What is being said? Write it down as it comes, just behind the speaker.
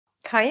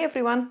Hi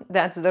everyone,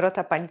 that's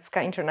Dorota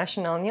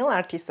International nail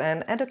artist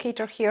and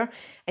educator here,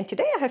 and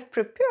today I have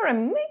prepared a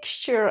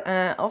mixture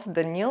of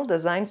the nail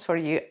designs for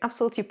you,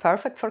 absolutely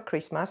perfect for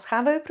Christmas.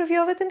 Have a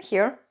preview of it in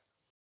here.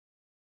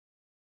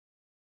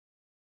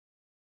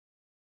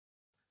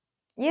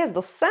 Yes,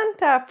 the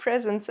Santa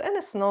presents and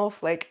a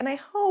snowflake, and I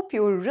hope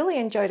you will really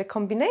enjoy the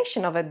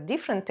combination of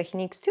different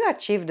techniques to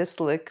achieve this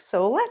look.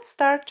 So let's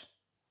start.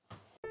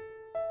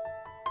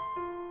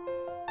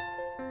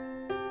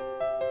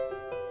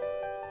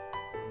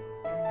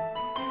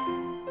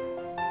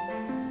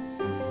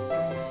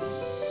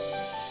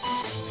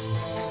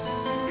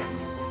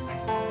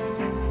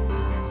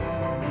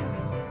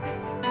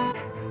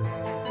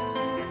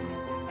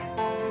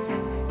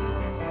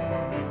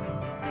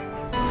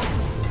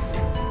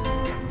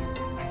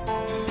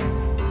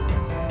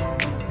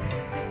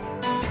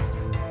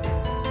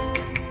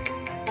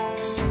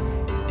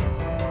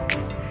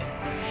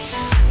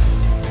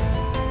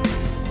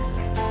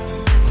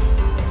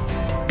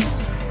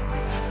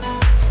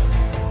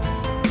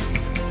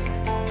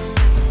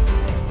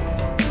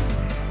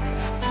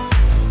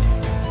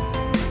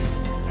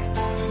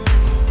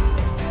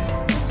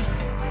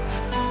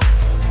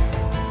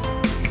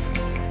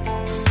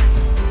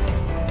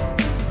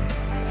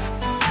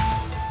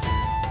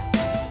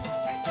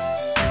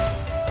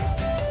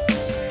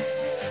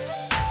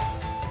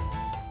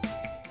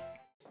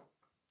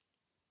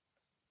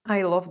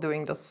 I love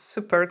doing those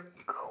super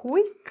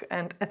quick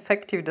and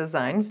effective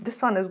designs.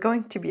 This one is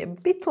going to be a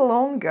bit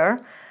longer,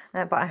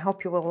 but I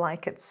hope you will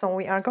like it. So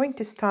we are going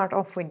to start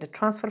off with the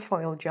transfer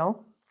foil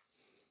gel.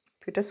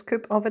 Put a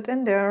scoop of it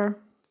in there.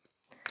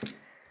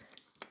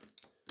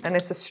 And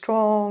it's the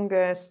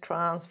strongest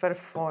transfer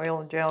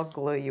foil gel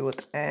glue you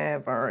would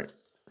ever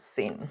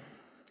seen.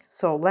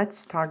 So let's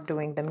start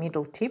doing the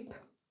middle tip.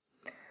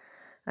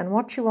 And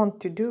what you want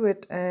to do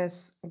it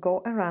is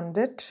go around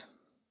it,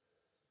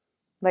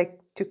 like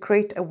to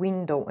create a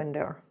window in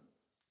there.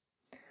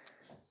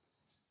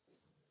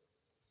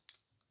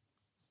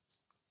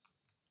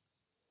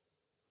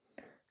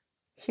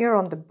 Here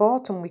on the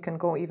bottom we can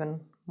go even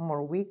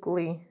more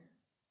wiggly,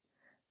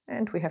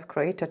 and we have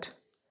created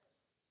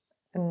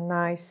a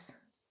nice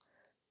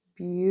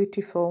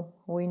beautiful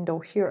window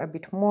here. A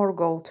bit more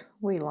gold,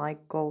 we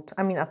like gold,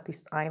 I mean at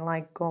least I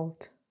like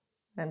gold,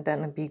 and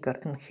then a bigger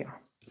in here.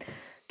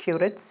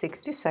 Cure it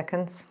 60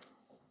 seconds.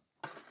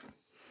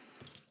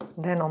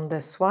 Then on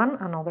this one,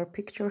 another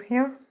picture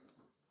here.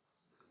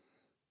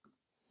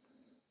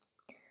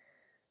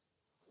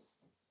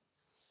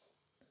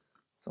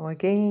 So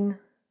again,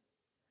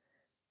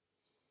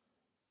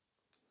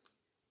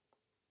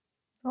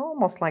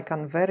 almost like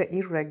a very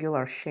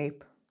irregular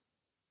shape.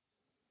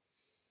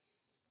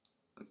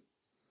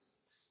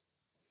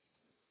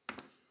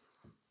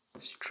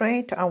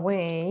 Straight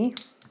away,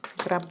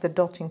 grab the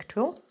dotting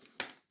tool.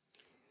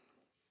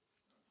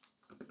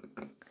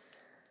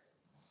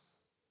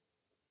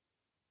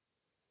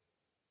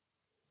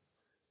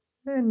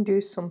 And do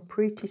some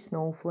pretty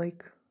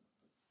snowflake.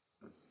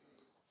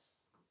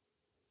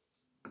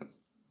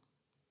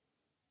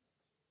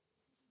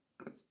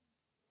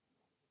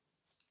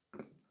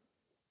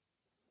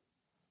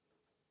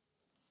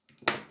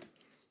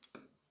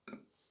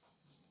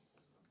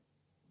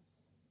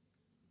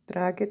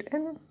 Drag it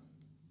in.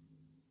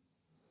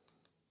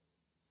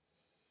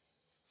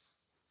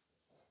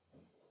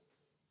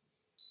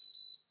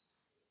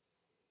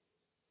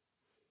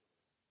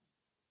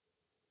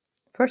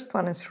 First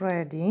one is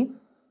ready.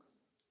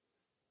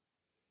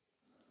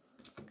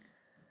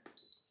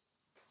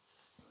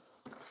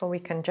 So we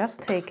can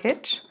just take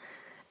it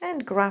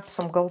and grab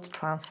some gold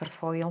transfer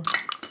foil.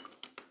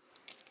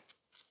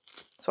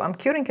 So I'm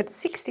curing it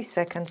 60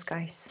 seconds,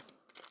 guys.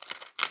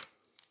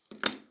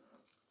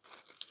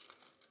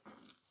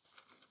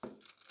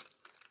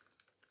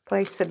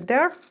 Place it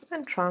there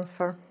and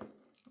transfer.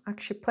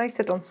 Actually place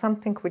it on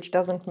something which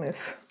doesn't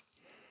move.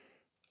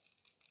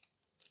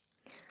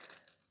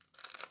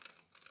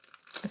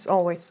 As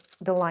always,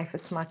 the life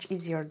is much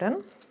easier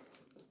then.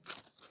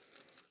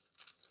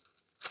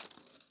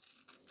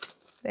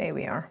 There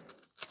we are.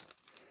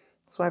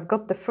 So I've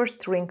got the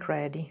first ring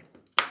ready.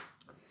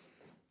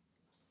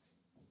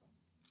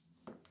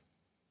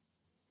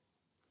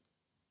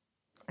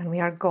 And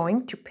we are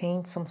going to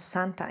paint some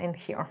Santa in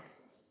here.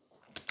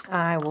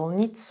 I will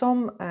need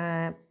some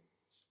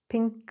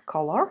pink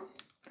color,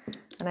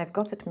 and I've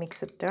got it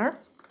mixed there.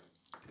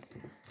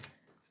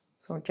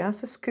 So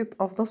just a scoop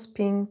of those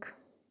pink.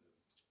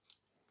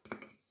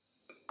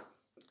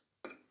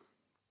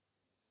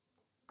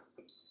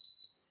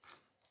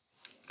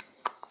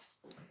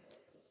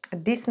 A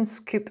decent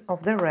scoop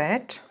of the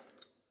red.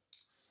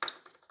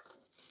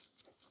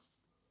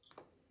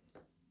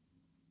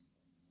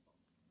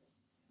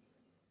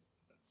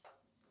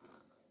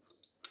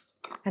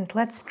 And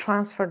let's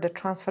transfer the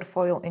transfer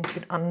foil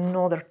into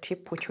another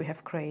tip which we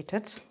have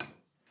created.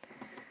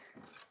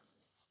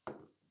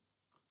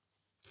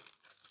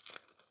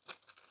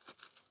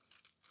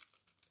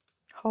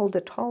 Hold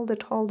it, hold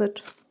it, hold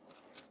it.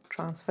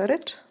 Transfer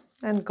it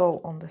and go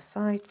on the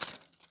sides.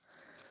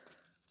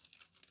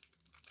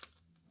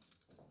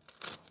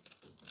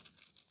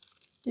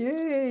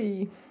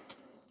 Yay!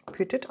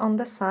 Put it on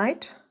the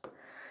side.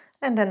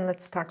 And then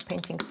let's start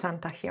painting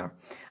Santa here.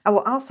 I will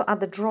also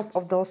add a drop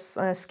of those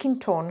skin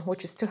tone,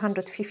 which is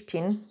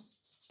 215.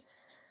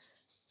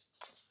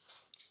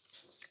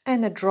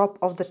 And a drop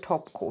of the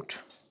top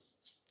coat.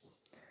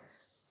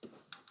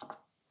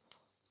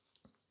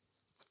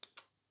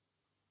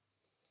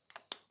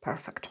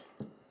 Perfect.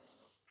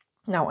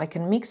 Now I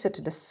can mix it,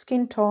 the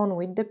skin tone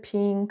with the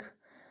pink.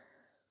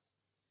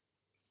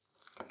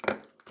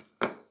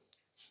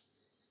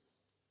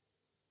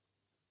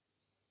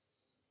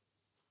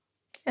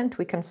 And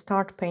we can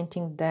start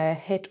painting the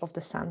head of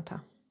the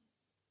Santa.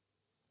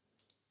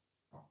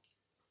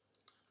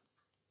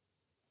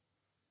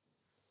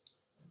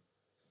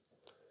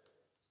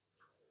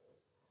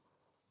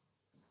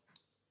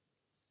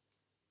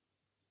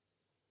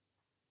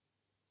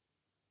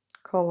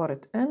 Color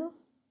it in.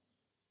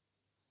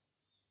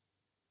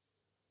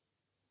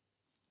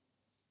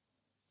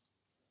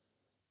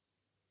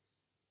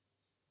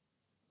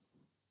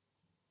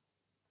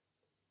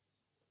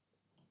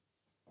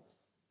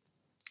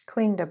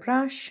 Clean the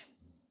brush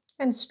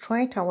and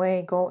straight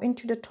away go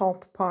into the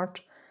top part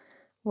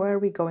where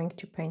we're going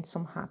to paint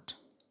some hat.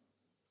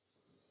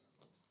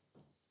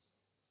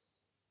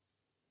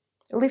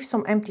 Leave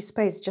some empty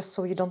space just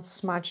so you don't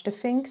smudge the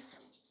things.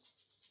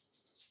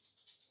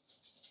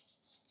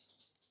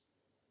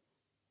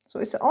 So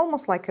it's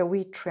almost like a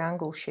wee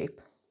triangle shape.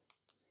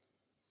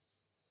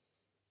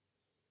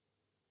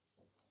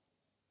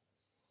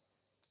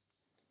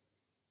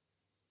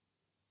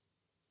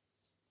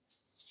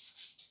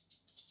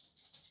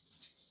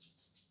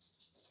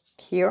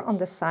 Here on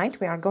the side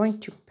we are going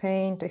to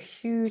paint a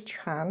huge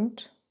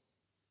hand.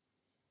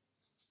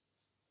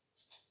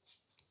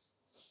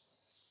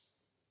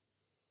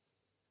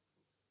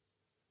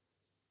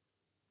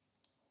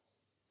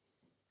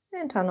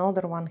 And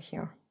another one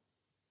here.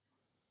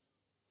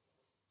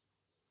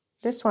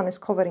 This one is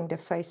covering the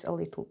face a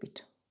little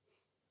bit.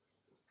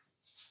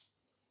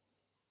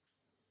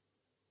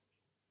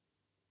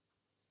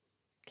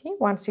 Okay,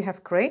 once you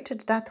have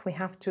created that, we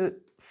have to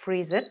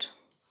freeze it.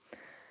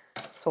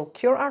 So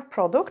cure our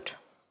product.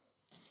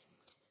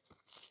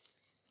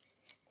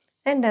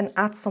 And then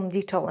add some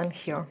detail in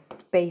here.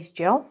 Base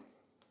gel.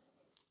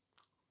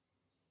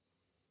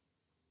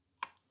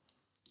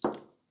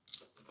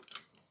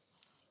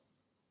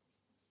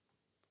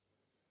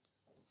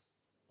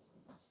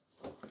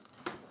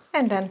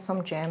 And then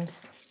some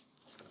gems.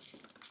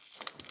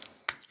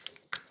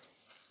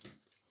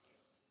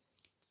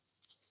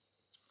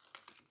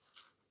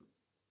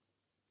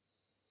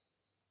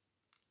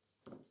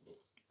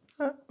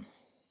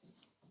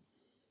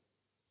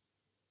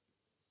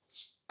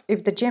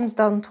 If the gems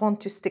don't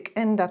want to stick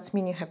in, that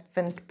means you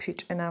haven't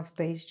put enough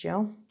base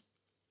gel.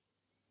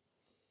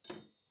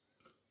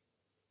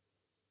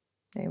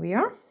 There we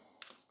are.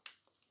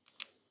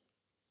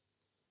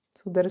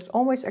 So there is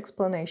always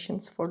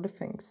explanations for the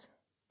things.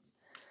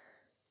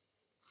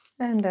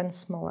 And then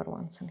smaller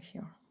ones in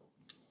here.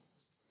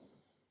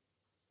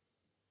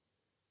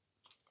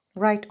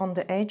 Right on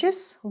the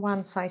edges,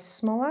 one size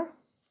smaller.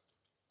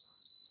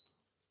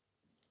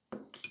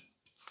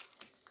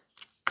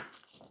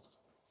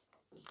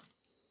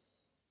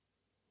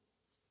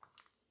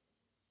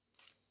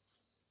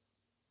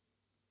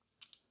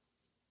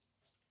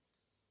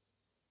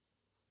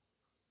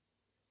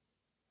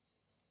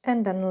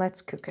 And then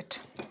let's cook it.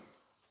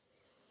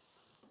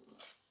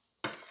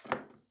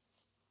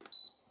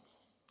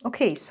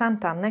 Okay,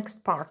 Santa,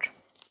 next part.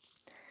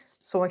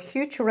 So a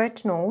huge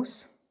red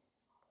nose.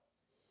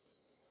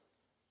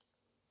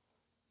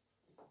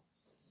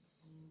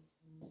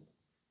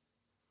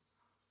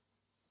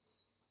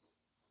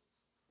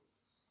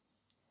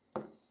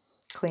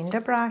 Clean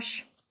the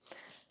brush,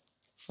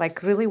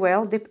 like really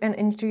well, dip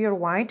into your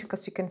white,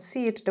 because you can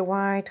see it, the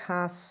white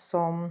has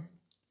some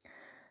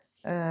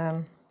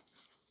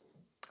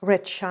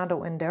red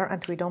shadow in there,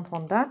 and we don't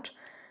want that.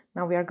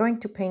 Now we are going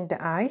to paint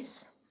the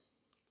eyes.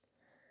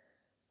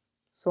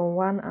 So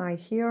one eye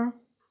here.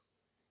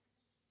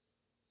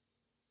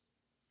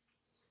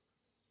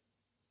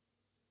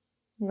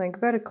 Like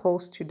very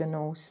close to the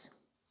nose.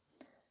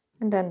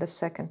 And then the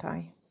second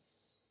eye.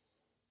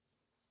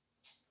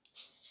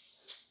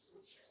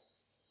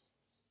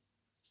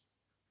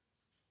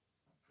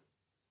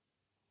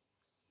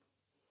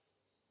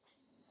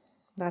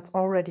 That's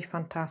already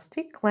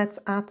fantastic. Let's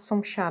add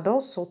some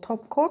shadows, so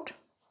top coat.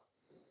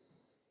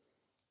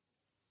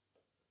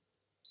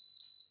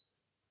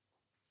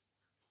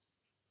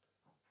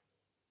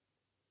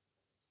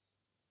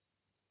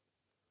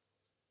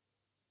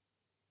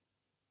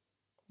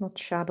 Not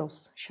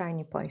shadows,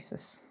 shiny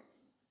places.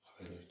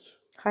 Highlights.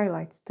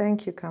 Highlights.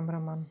 Thank you,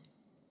 cameraman.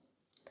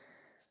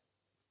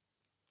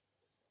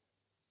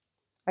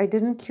 I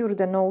didn't cure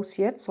the nose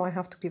yet, so I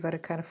have to be very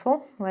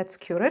careful. Let's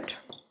cure it.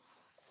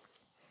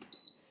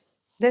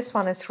 This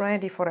one is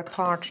ready for a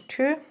part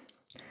 2.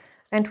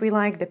 And we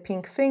like the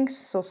pink things,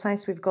 so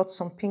since we've got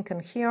some pink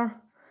in here,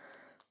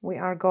 we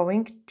are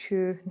going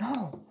to...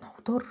 No,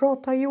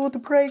 Dorota, you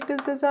would break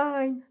this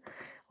design.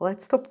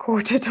 Let's top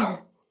coat it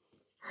all.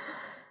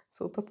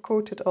 So top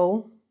coat it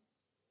all.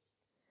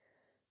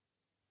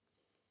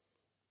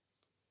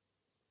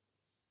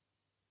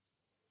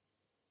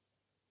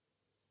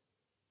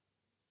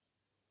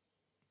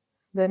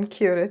 Then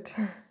cure it.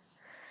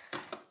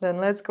 Then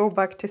let's go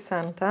back to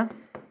Santa.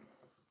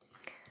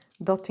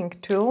 Dotting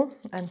tool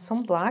and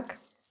some black.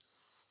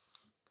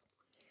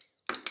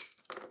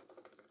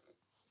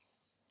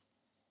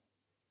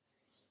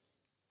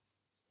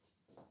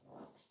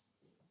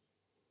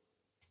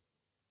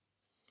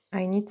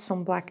 I need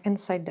some black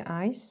inside the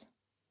eyes.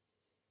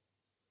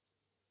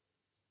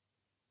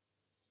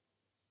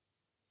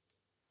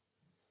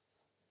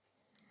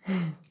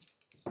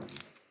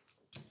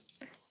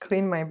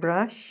 Clean my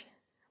brush,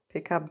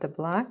 pick up the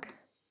black,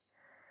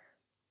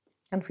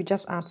 and we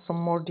just add some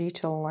more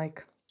detail,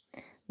 like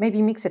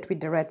maybe mix it with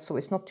the red so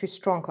it's not too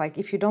strong. Like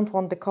if you don't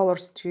want the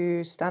colors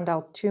to stand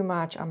out too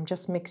much, I'm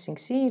just mixing.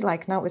 See,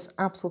 like now it's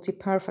absolutely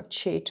perfect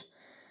shade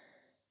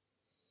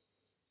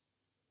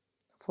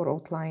for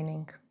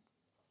outlining.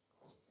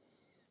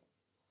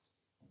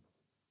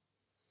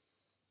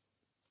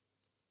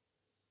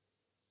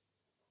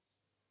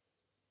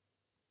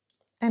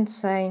 And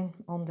same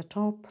on the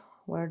top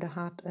where the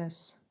hat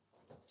is.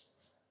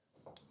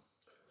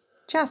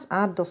 Just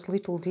add those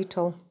little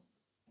detail.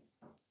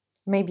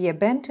 Maybe a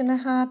bend in a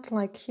hat,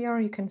 like here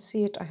you can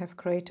see it. I have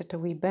created a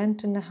wee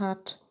bend in the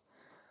hat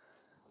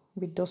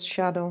with those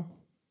shadow.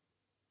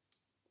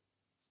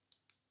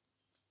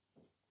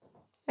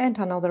 And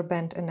another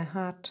bend in a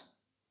hat.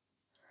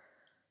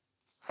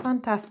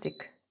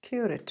 Fantastic,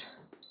 cure it.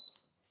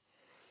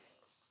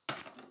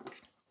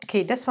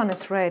 Okay, this one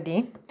is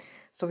ready.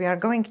 So we are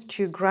going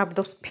to grab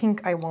those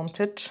pink I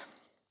wanted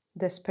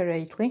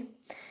desperately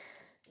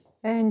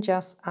and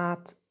just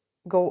add,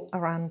 go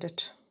around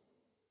it.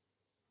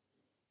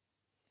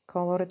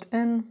 Color it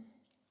in.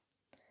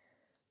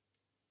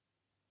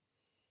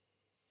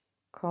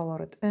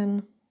 Color it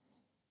in.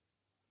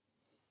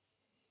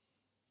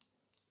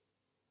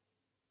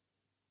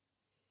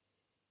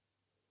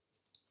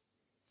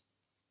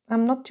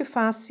 I'm not too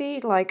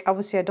fussy, like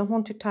obviously I don't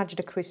want to touch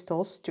the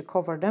crystals to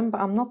cover them, but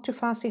I'm not too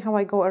fussy how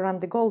I go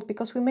around the gold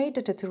because we made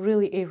it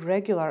really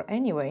irregular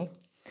anyway.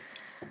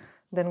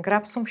 Then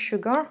grab some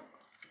sugar.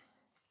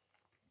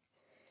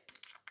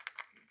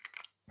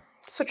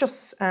 Such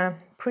a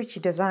pretty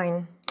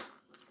design.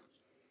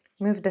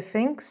 Move the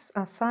things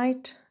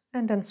aside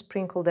and then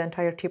sprinkle the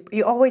entire tip.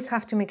 You always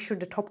have to make sure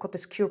the top coat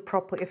is cured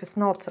properly. If it's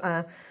not,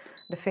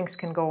 the things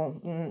can go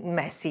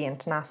messy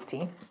and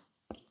nasty.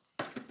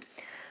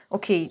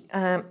 Okay,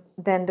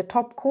 then the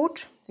top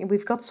coat.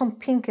 We've got some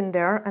pink in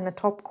there and a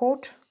top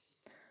coat.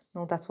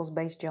 No, that was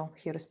base gel.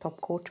 Here is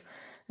top coat.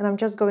 And I'm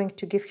just going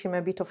to give him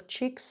a bit of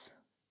cheeks.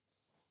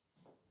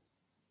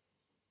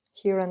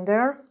 Here and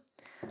there.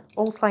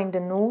 Outline the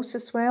nose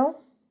as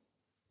well.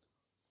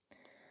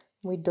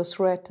 With those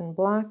red and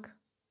black.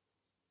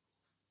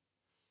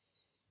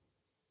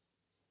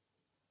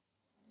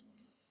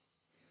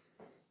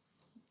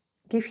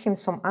 Give him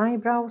some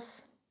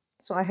eyebrows.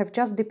 So I have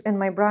just dipped in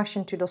my brush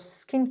into the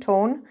skin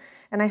tone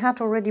and I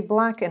had already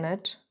black in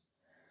it.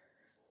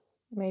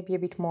 Maybe a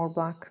bit more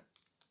black.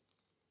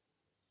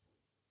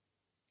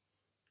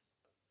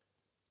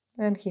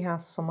 And he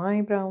has some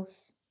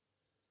eyebrows.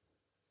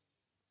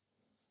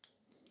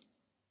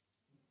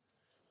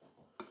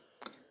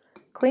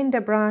 Clean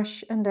the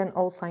brush and then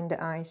outline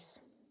the eyes.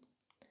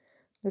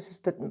 This is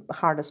the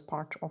hardest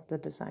part of the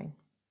design.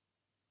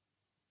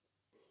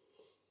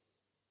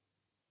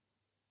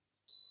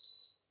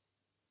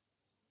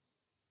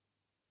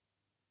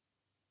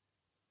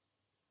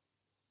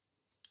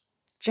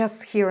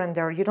 Just here and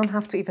there, you don't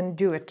have to even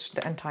do it,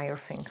 the entire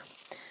thing.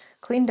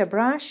 Clean the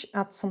brush,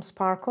 add some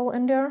sparkle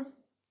in there.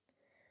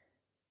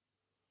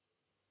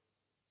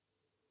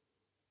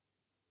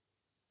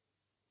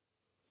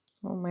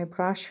 Oh, my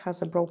brush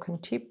has a broken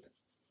tip.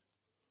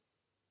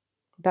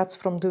 That's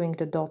from doing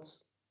the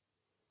dots.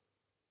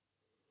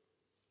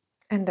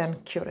 And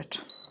then cure it.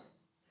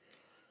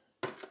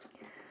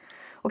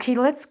 Okay,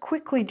 let's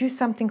quickly do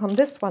something on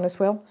this one as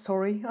well.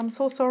 Sorry, I'm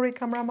so sorry,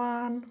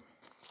 cameraman.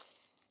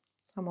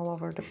 I'm all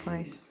over the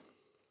place.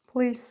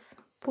 Please,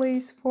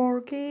 please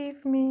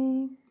forgive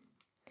me.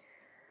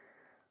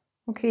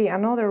 Okay,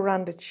 another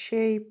rounded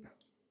shape.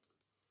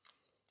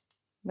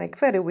 Like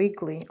very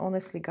wiggly,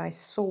 honestly guys,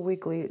 so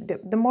wiggly.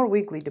 The more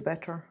wiggly, the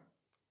better.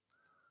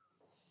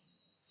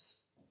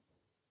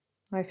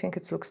 I think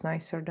it looks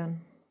nicer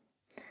then.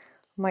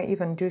 Might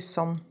even do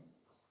some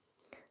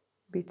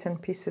bits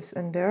and pieces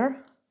in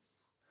there.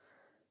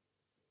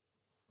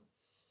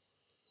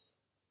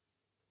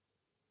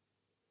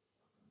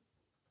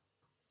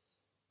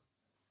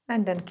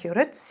 And then cure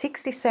it.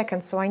 60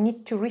 seconds, so I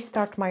need to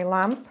restart my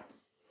lamp.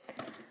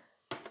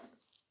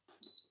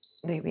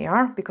 There we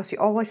are, because you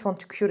always want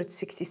to cure it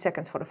 60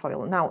 seconds for the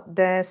foil. Now,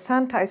 the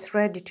Santa is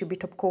ready to be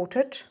top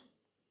coated.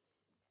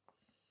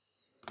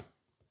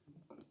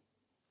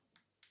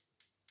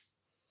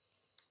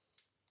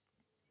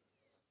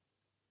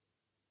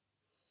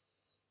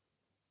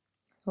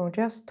 So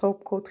just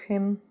top coat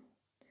him.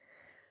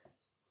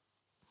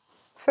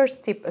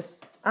 First tip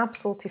is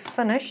absolutely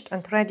finished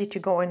and ready to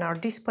go in our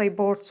display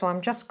board, so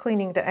I'm just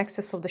cleaning the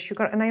excess of the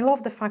sugar, and I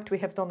love the fact we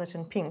have done it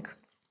in pink.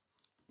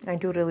 I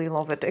do really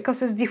love it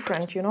because it's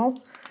different, you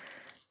know.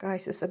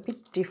 Guys, it's a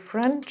bit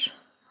different.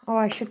 Oh,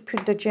 I should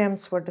put the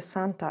gems where the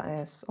Santa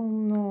is. Oh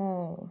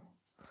no.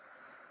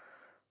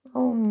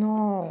 Oh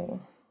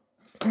no.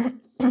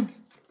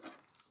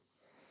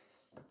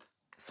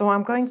 So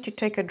I'm going to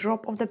take a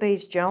drop of the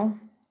base gel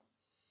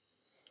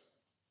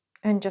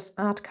and just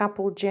add a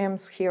couple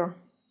gems here.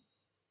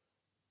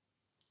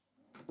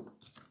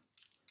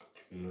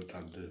 Not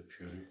add the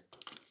fury.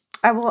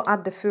 I will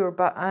add the fur,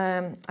 but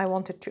I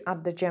wanted to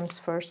add the gems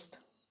first.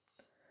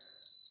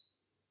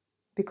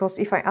 Because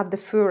if I add the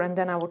fur and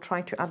then I will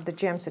try to add the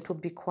gems, it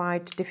would be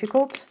quite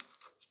difficult.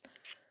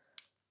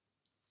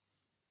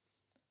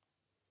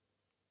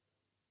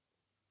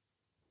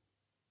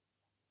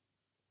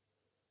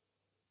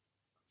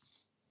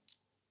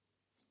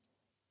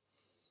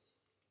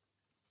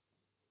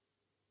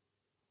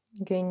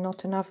 Again,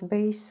 not enough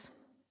base.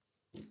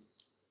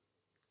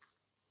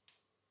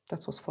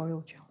 That was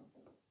foil gel.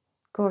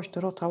 Gosh,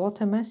 Dorota, what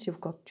a mess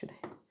you've got today.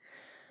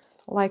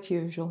 Like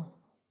usual.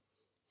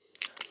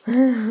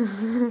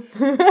 That's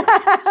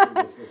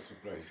not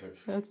surprise,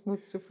 actually. That's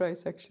not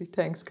surprise, actually.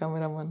 Thanks,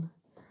 cameraman.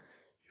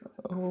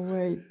 Oh,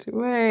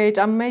 wait.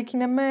 I'm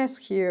making a mess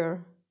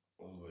here.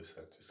 Always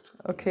have this.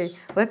 Okay,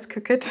 let's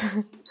cook it.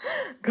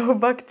 Go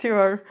back to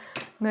our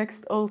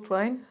next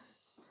outline.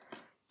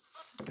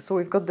 So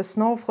we've got the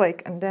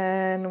snowflake, and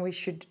then we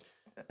should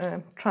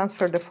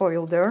transfer the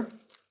foil there.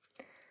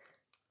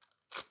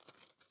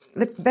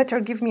 Better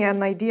give me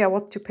an idea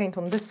what to paint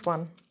on this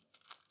one.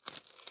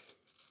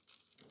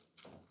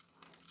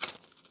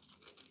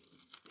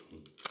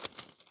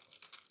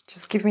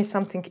 Just give me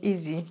something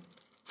easy.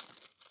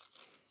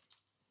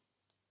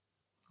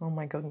 Oh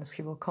my goodness,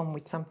 he will come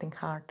with something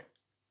hard.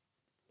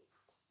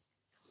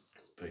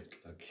 Paint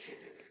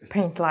lucky.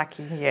 Paint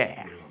lucky,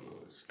 yeah. No,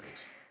 it's not.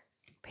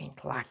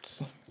 Paint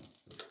lucky.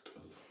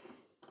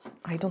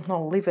 I don't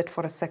know, leave it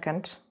for a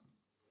second.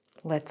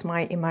 Let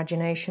my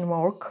imagination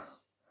work.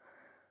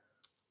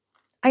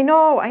 I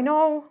know. I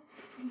know,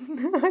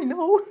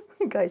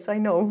 guys, I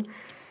know.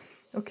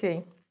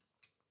 Okay,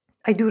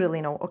 I do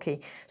really know. Okay,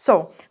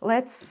 so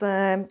let's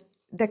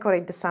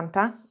decorate the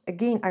Santa.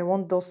 Again, I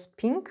want those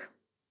pink,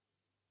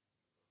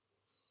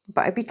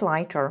 but a bit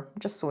lighter,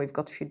 just so we've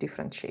got a few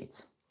different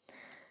shades.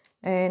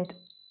 And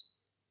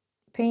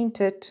paint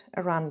it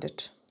around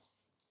it.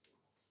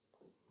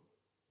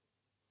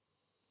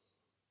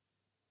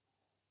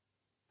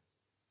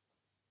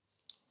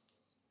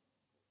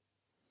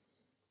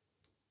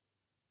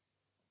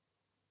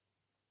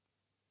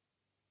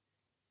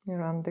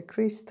 Around the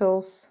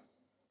crystals.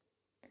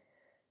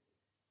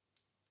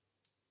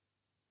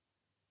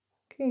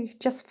 Okay,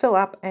 just fill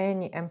up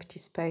any empty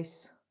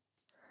space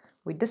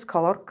with this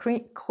color.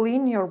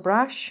 Clean your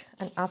brush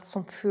and add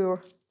some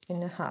fur in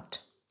the hat.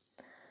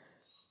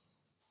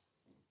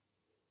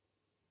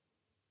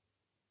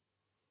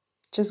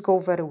 Just go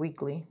very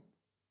wiggly.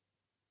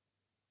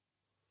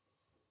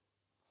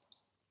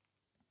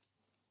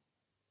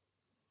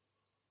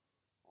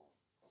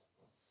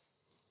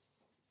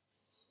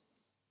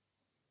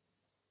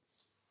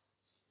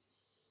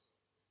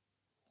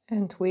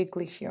 And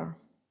wiggly here.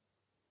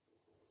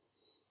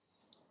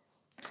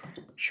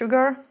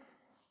 Sugar.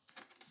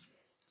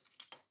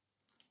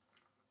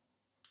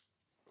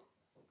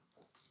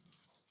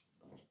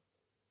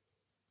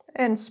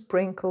 And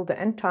sprinkle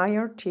the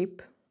entire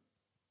tip.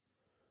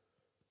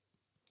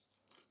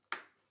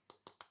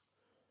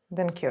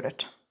 Then cure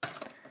it.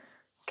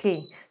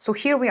 Okay, so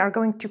here we are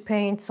going to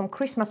paint some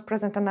Christmas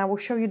present, and I will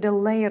show you the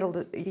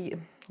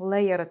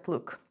layered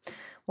look.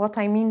 What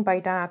I mean by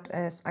that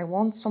is I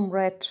want some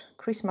red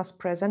Christmas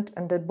present,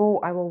 and the bow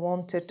I will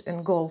want it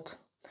in gold.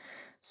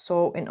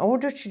 So in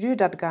order to do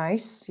that,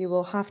 guys, you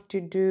will have to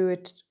do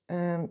it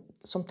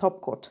some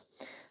top coat.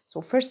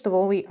 So first of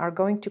all, we are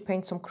going to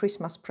paint some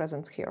Christmas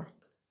presents here.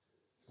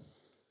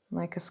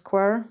 Like a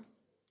square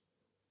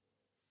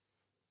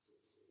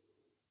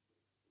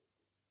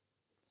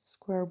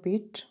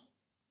bead.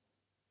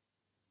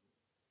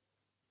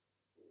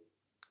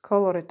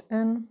 Color it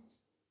in.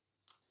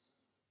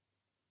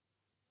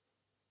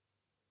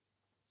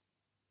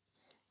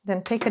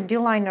 Then take a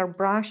D-liner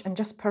brush and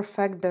just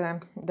perfect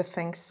the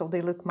things so they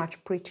look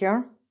much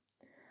prettier.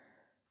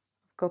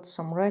 I've got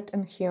some red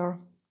in here.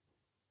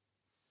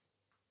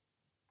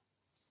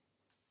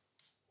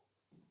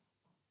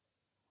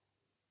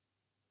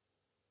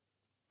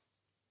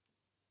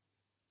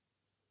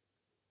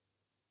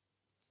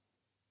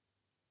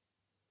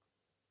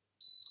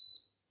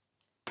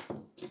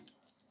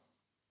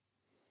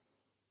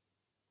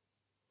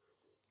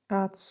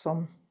 Add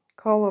some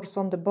colors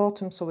on the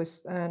bottom so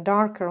it's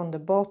darker on the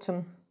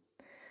bottom.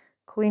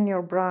 Clean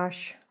your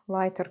brush,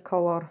 lighter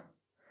color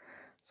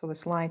so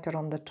it's lighter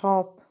on the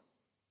top.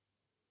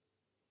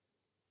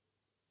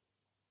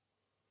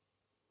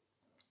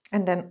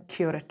 And then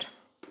cure it.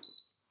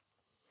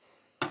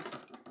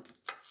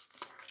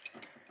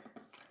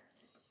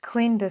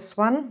 Clean this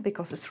one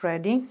because it's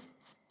ready.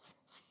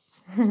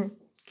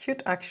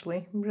 Cute,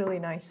 actually, really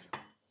nice.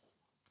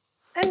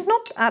 And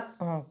not at,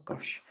 oh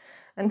gosh,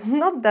 and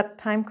not that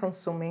time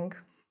consuming.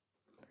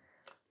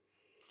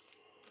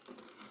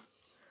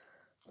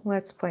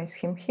 Let's place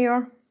him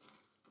here.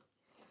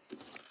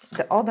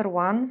 The other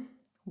one,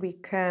 we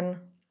can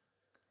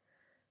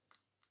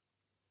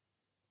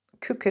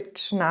cook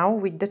it now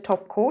with the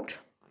top coat,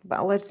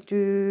 but let's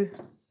do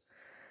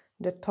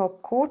the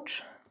top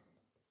coat.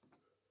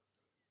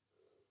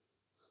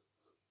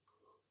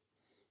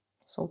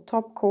 So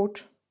top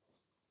coat.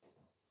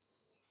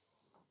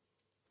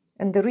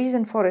 And the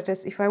reason for it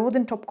is if I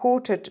wouldn't top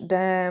coat it,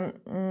 the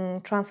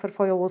transfer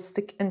foil will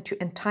stick into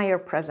entire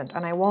present.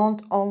 And I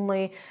won't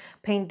only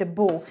paint the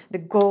bow, the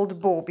gold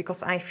bow,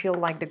 because I feel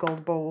like the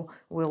gold bow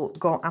will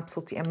go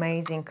absolutely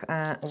amazing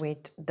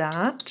with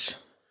that.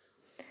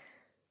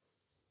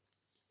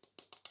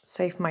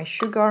 Save my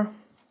sugar.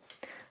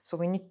 So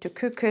we need to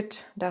cook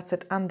it. That's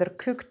it,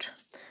 undercooked.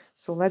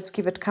 So let's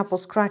give it a couple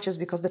scratches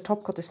because the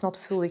top coat is not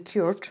fully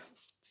cured.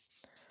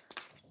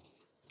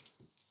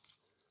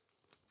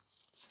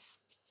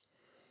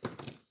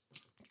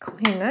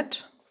 Clean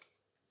it.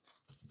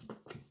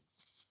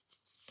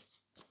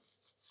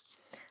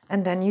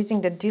 And then using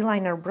the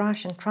D-liner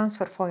brush and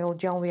transfer foil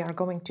gel, we are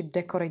going to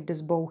decorate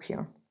this bow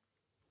here.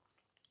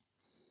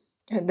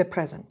 The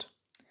present.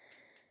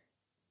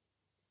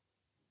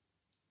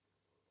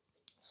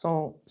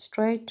 So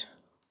straight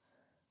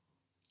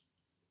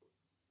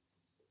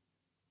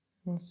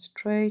and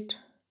straight.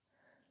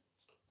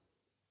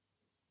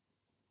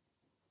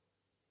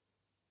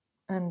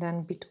 And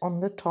then bit on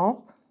the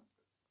top.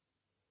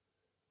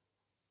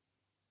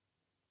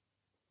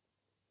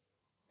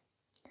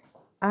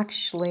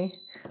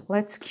 Actually,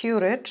 let's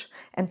cure it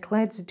and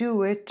let's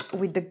do it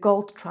with the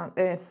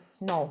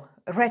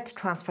red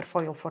transfer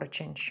foil for a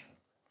change.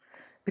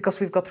 Because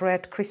we've got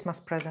red Christmas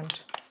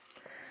present.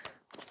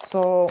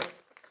 So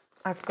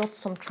I've got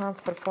some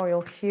transfer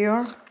foil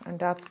here and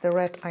that's the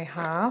red I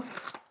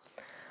have.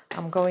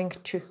 I'm going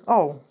to,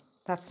 oh,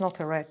 that's not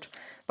a red,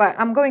 but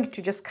I'm going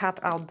to just cut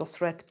out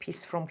those red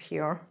piece from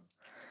here.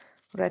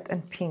 Red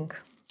and pink.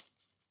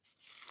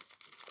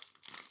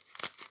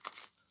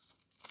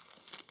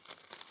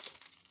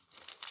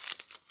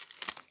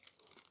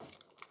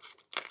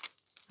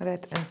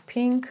 Red and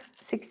pink,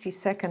 60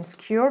 seconds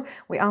cure.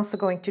 We're also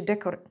going to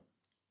decorate.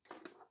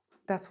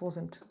 That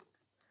wasn't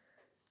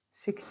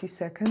 60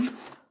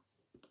 seconds.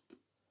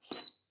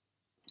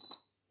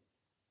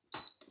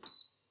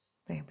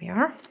 There we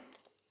are.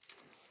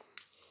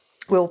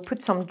 We'll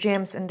put some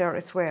gems in there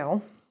as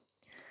well.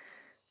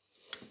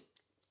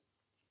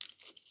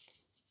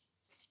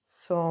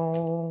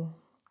 So,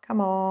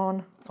 come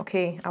on.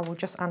 Okay, I will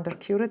just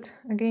undercure it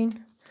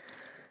again.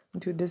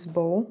 Do this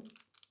bow.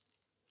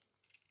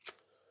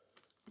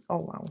 Oh,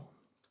 wow.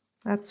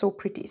 That's so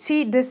pretty.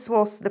 See, this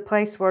was the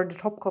place where the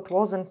top coat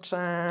wasn't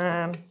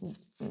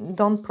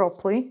done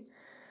properly.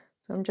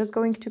 So I'm just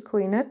going to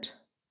clean it.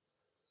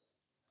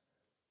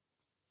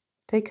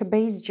 Take a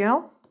base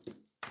gel.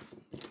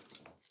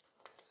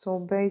 So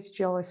base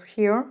gel is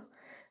here.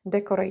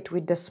 Decorate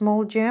with the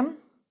small gem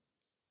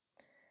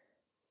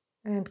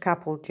and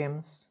couple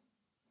gems.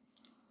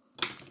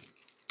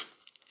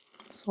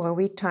 So a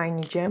wee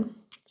tiny gem.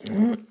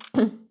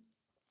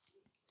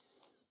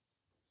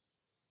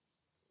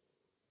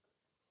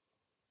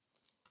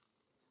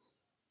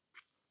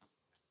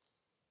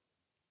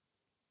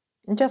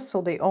 Just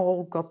so they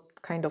all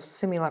got kind of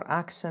similar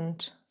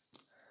accent.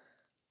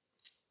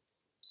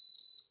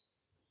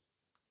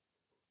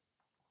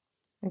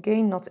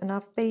 Again, not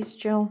enough base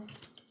gel.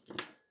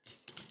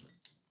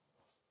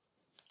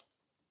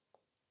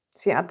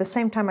 See, at the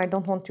same time, I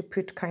don't want to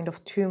put kind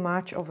of too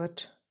much of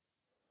it.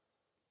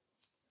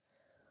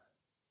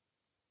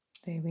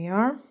 There we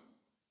are.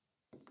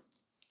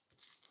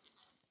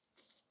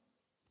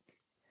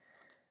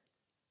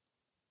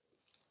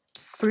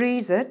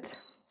 Freeze it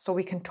so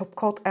we can top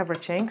coat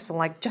everything. So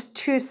like just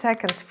 2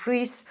 seconds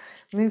freeze,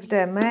 move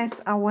the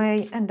mess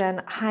away, and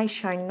then high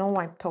shine no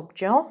wipe top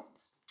gel.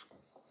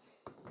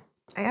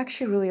 I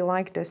actually really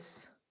like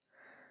this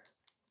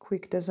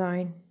quick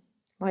design.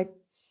 Like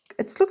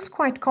it looks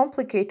quite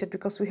complicated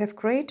because we have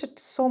created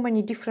so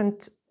many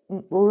different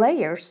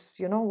layers,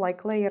 you know,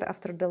 like layer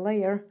after the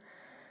layer.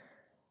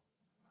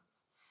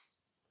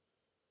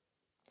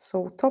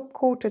 So top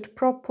coat it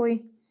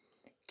properly,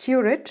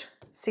 cure it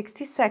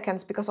 60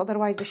 seconds because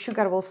otherwise the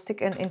sugar will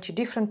stick into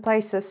different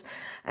places.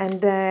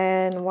 And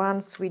then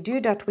once we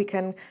do that, we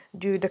can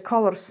do the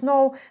color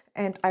snow.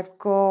 And I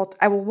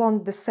will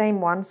want the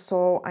same one,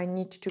 so I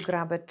need to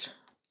grab it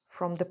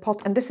from the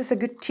pot. And this is a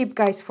good tip,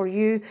 guys, for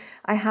you.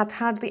 I had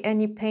hardly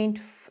any paint,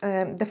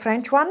 the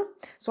French one,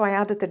 so I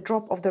added a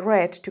drop of the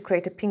red to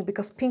create a pink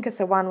because pink is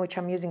the one which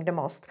I'm using the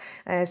most.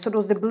 So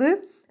does the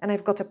blue, and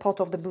I've got a pot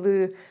of the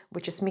blue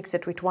which is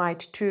mixed with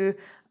white too,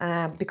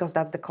 because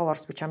that's the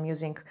colors which I'm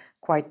using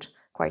quite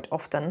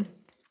often.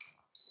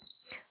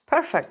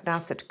 Perfect,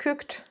 that's it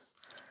cooked.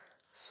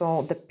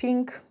 So the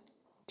pink,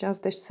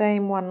 just the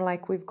same one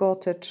like we've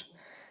got it.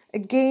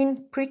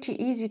 Again, pretty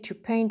easy to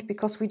paint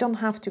because we don't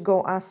have to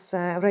go as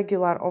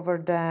regular over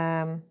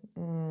the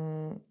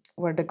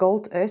where the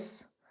gold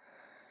is.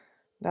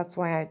 That's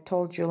why I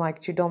told you,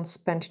 like, you don't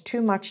spend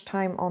too much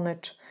time on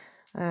it.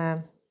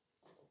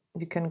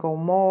 You can go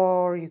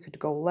more, you could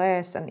go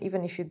less, and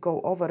even if you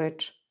go over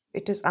it,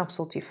 it is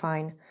absolutely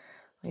fine.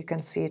 You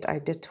can see it, I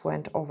did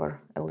went over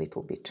a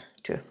little bit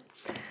too.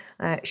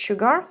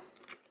 Sugar.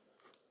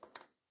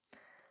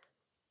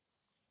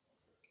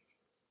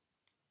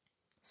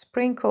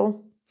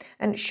 Sprinkle.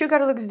 And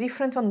sugar looks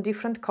different on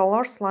different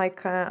colors,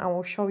 like I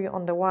will show you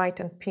on the white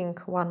and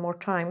pink one more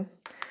time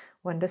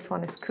when this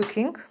one is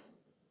cooking.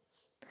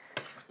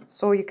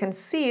 So you can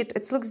see it,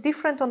 it looks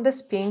different on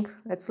this pink,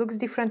 it looks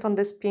different on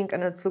this pink,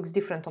 and it looks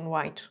different on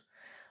white.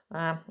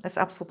 It's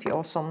absolutely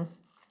awesome.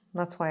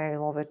 That's why I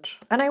love it.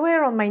 And I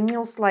wear on my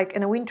nails like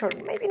in the winter,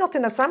 maybe not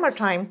in the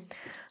summertime.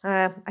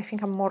 I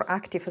think I'm more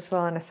active as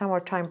well in the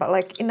summertime, but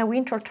like in the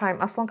winter time,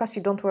 as long as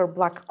you don't wear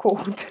black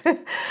coat,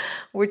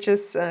 which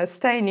is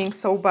staining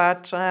so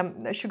bad,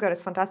 sugar is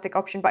a fantastic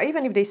option. But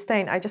even if they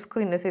stain, I just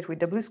clean it with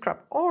the blue scrub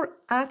or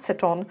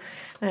acetone,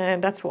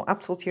 and that will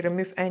absolutely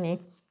remove any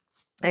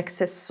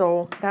excess.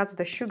 So that's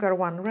the sugar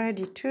one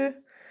ready to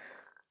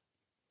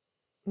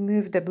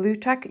move the blue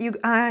tack. You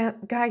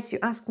guys, you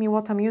asked me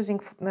what I'm using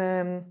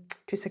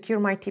to secure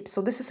my tips.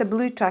 So this is a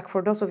blue tack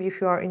for those of you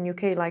who are in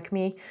UK like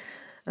me.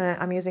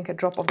 I'm using a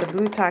drop of the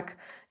blue tack.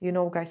 You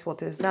know, guys,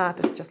 what is that?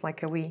 It's just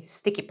like a wee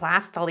sticky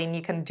plastoline.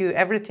 You can do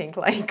everything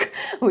like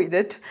with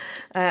it.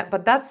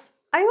 But that's,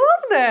 I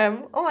love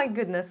them. Oh my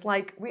goodness.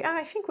 Like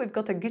I think we've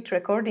got a good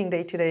recording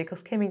day today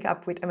because coming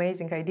up with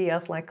amazing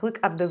ideas. Like look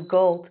at this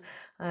gold.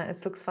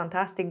 It looks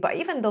fantastic. But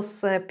even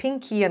those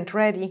pinky and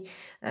reddy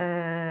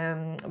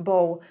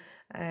bow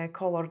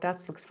color,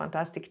 that looks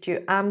fantastic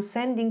too. I'm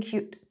sending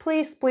you,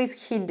 please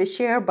hit the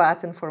share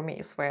button for me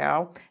as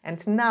well.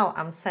 And now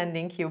I'm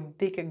sending you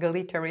big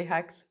glittery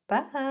hugs.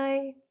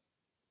 Bye.